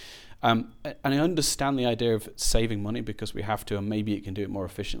pools, and I understand the idea of saving money because we have to, and maybe it can do it more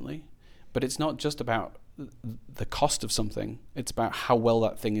efficiently, but it's not just about the cost of something, it's about how well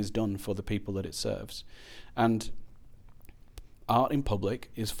that thing is done for the people that it serves. And art in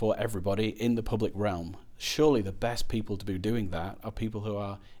public is for everybody in the public realm. surely the best people to be doing that are people who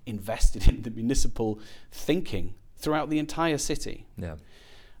are invested in the municipal thinking throughout the entire city. Yeah.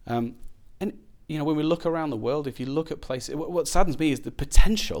 And when we look around the world, if you look at places, what saddens me is the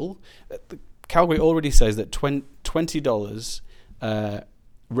potential. Calgary already says that $20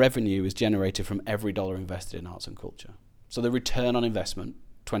 revenue is generated from every dollar invested in arts and culture. So the return on investment,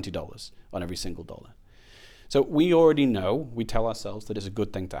 $20 on every single dollar. So we already know, we tell ourselves that it's a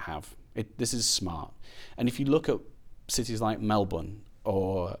good thing to have. This is smart. And if you look at cities like Melbourne,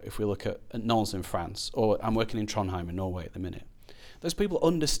 or if we look at Nantes in France, or I'm working in Trondheim in Norway at the minute, those people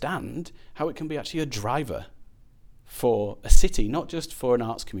understand how it can be actually a driver for a city, not just for an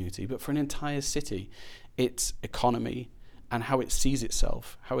arts community, but for an entire city, its economy, and how it sees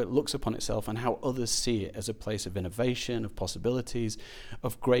itself, how it looks upon itself, and how others see it as a place of innovation, of possibilities,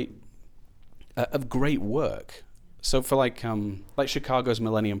 of great work. So for like Chicago's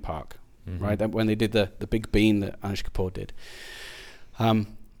Millennium Park, right? When they did the big bean that Anish Kapoor did,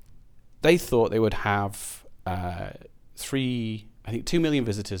 they thought they would have 2 million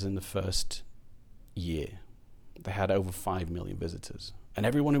visitors in the first year. They had over 5 million visitors. And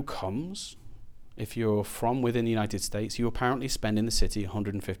everyone who comes, if you're from within the United States, you apparently spend in the city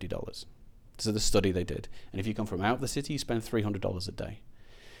 $150. This is the study they did. And if you come from out of the city, you spend $300 a day.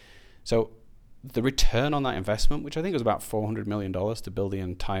 So the return on that investment, which I think was about $400 million to build the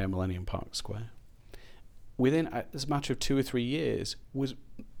entire Millennium Park Square, within a matter of 2 or 3 years, was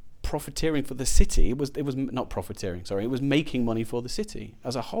profiteering for the city. It was not profiteering, sorry. It was making money for the city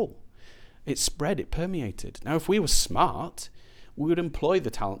as a whole. It spread, it permeated. Now, if we were smart, we would employ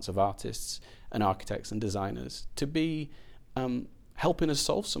the talents of artists and architects and designers to be helping us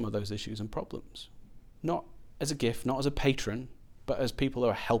solve some of those issues and problems. Not as a gift, not as a patron, but as people who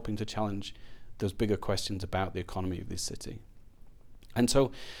are helping to challenge those bigger questions about the economy of this city. And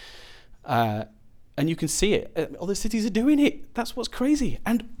so, and you can see it. Other cities are doing it. That's what's crazy.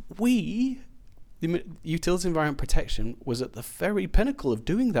 And the Utilities Environment Protection was at the very pinnacle of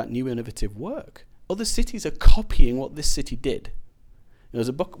doing that new innovative work. Other cities are copying what this city did. There's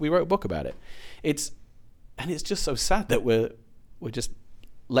a book, we wrote a book about it. It's just so sad that we're just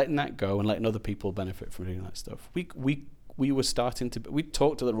letting that go and letting other people benefit from doing that stuff. We were starting to, we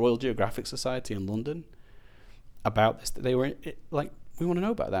talked to the Royal Geographic Society in London about this. They were like, we want to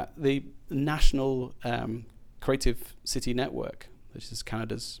know about that. The National Creative City Network, which is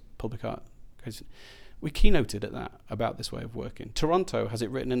Canada's public art, we keynoted at that about this way of working. Toronto has it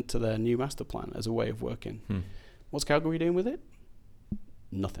written into their new master plan as a way of working. What's Calgary doing with it?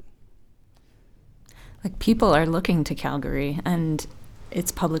 Nothing. Like, people are looking to Calgary and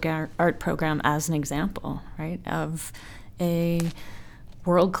its public art program as an example, right, of a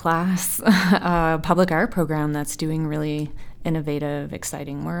world-class public art program that's doing really innovative,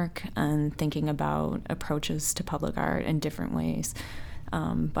 exciting work and thinking about approaches to public art in different ways.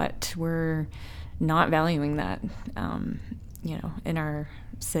 But we're not valuing that, in our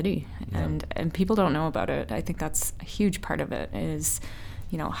city, and people don't know about it. I think that's a huge part of it is,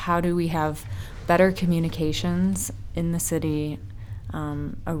 how do we have better communications in the city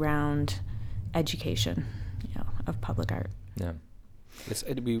around education, of public art. Yeah.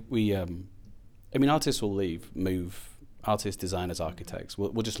 Artists will move, artists, designers, architects.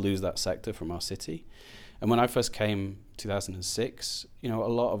 We'll just lose that sector from our city. And when I first came 2006, a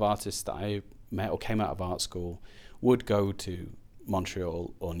lot of artists that I met or came out of art school would go to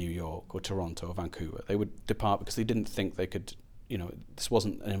Montreal or New York or Toronto or Vancouver. They would depart because they didn't think they could, this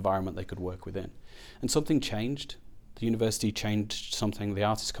wasn't an environment they could work within. And something changed. The university changed something. The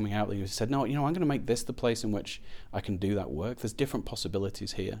artists coming out, they said, no, I'm going to make this the place in which I can do that work. There's different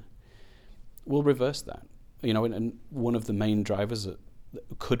possibilities here. We'll reverse that. And one of the main drivers that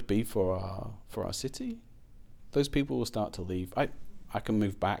could be for our city, those people will start to leave. I can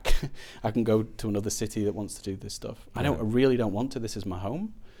move back. I can go to another city that wants to do this stuff. I really don't want to. This is my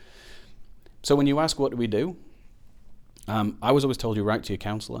home. So when you ask what do we do, I was always told you write to your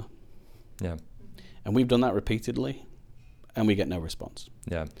counsellor. Yeah. And we've done that repeatedly, and we get no response.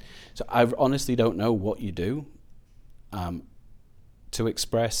 Yeah. So I honestly don't know what you do to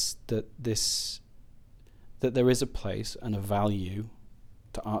express that there is a place and a value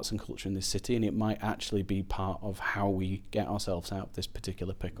to arts and culture in this city, and it might actually be part of how we get ourselves out of this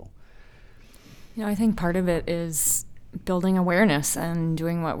particular pickle. I think part of it is building awareness and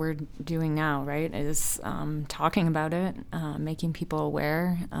doing what we're doing now, right? Is talking about it, making people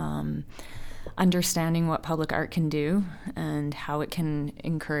aware, understanding what public art can do and how it can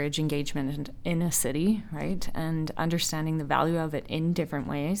encourage engagement in a city, right? And understanding the value of it in different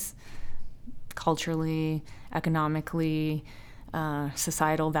ways, culturally, economically,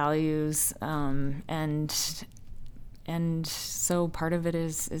 societal values, and so part of it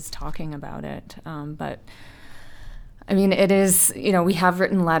is talking about it. But I mean, it is, we have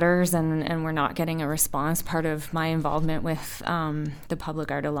written letters and we're not getting a response. Part of my involvement with the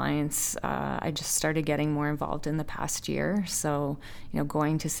Public Art Alliance, I just started getting more involved in the past year. So,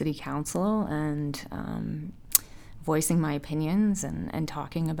 going to City Council and voicing my opinions and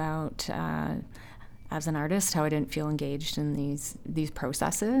talking about, as an artist, how I didn't feel engaged in these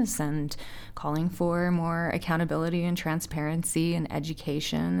processes, and calling for more accountability and transparency and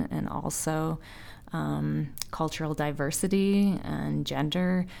education, and also cultural diversity and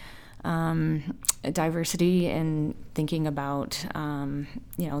gender diversity, and thinking about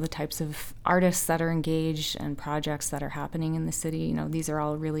the types of artists that are engaged and projects that are happening in the city. These are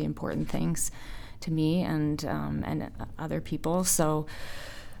all really important things to me and other people. So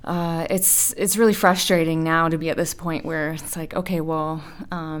it's really frustrating now to be at this point where it's like, okay, well,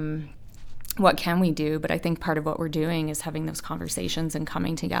 what can we do? But I think part of what we're doing is having those conversations and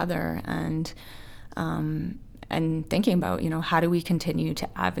coming together and thinking about, how do we continue to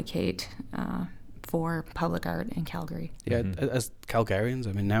advocate for public art in Calgary? Yeah, as Calgarians,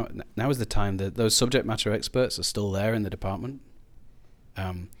 I mean, now is the time that those subject matter experts are still there in the department.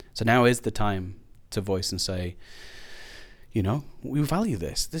 So now is the time to voice and say, we value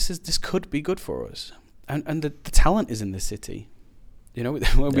this. This could be good for us, and the talent is in the city.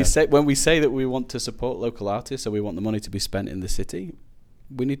 When we say that we want to support local artists, or we want the money to be spent in the city,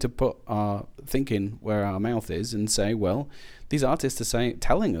 we need to put our thinking where our mouth is and say, well, these artists are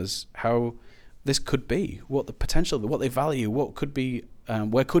telling us how this could be, what the potential, what they value, what could be,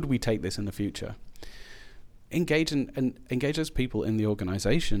 where could we take this in the future. Engage as people in the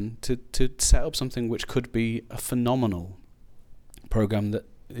organisation to set up something which could be a phenomenal program that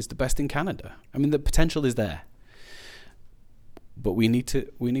is the best in Canada. I mean, the potential is there, but we need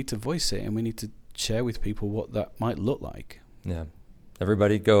to voice it, and we need to share with people what that might look like. Yeah,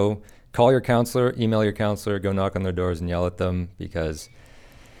 everybody go call your councillor, email your councillor, go knock on their doors and yell at them, because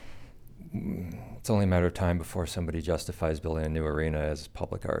it's only a matter of time before somebody justifies building a new arena as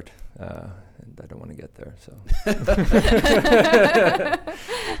public art. And I don't want to get there. So,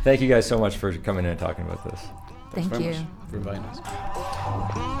 thank you guys so much for coming in and talking about this. Thank you for inviting us.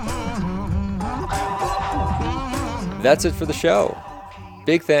 That's it for the show.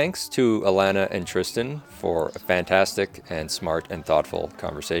 Big thanks to Alana and Tristan for a fantastic and smart and thoughtful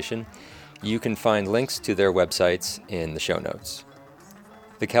conversation. You can find links to their websites in the show notes.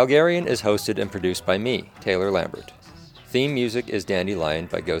 The Calgarian is hosted and produced by me, Taylor Lambert. Theme music is Dandelion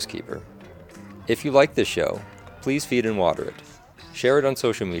by Ghostkeeper. If you like this show, please feed and water it. Share it on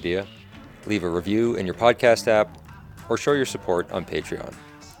social media, leave a review in your podcast app, or show your support on Patreon.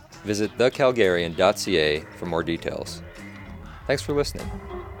 Visit thecalgarian.ca for more details. Thanks for listening.